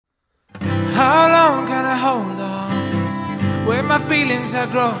my feelings are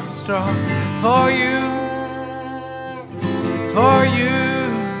growing strong for you, for you.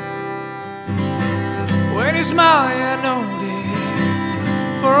 When you smile, I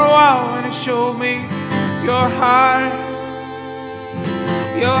noticed for a while when you showed me your heart,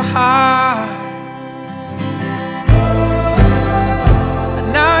 your heart. And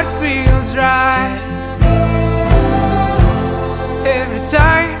now it feels right every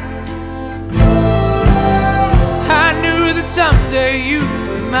time. I knew that someday you'd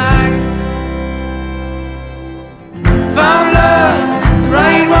be mine. Found love, the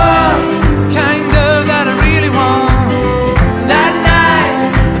right one, kind of that I really want. That night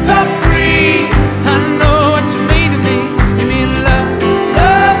I felt free. I know what you mean to me. You mean love,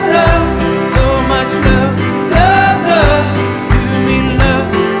 love, love, so much love, love, love. You mean love,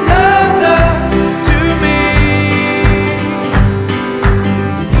 love, love to me.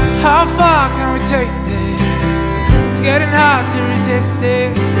 How far can we take this? It's getting hard to resist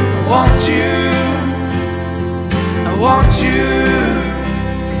it. I want you, I want you.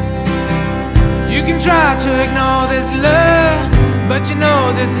 You can try to ignore this love, but you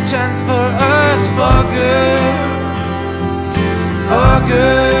know there's a chance for us, for good, for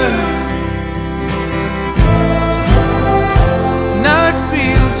good.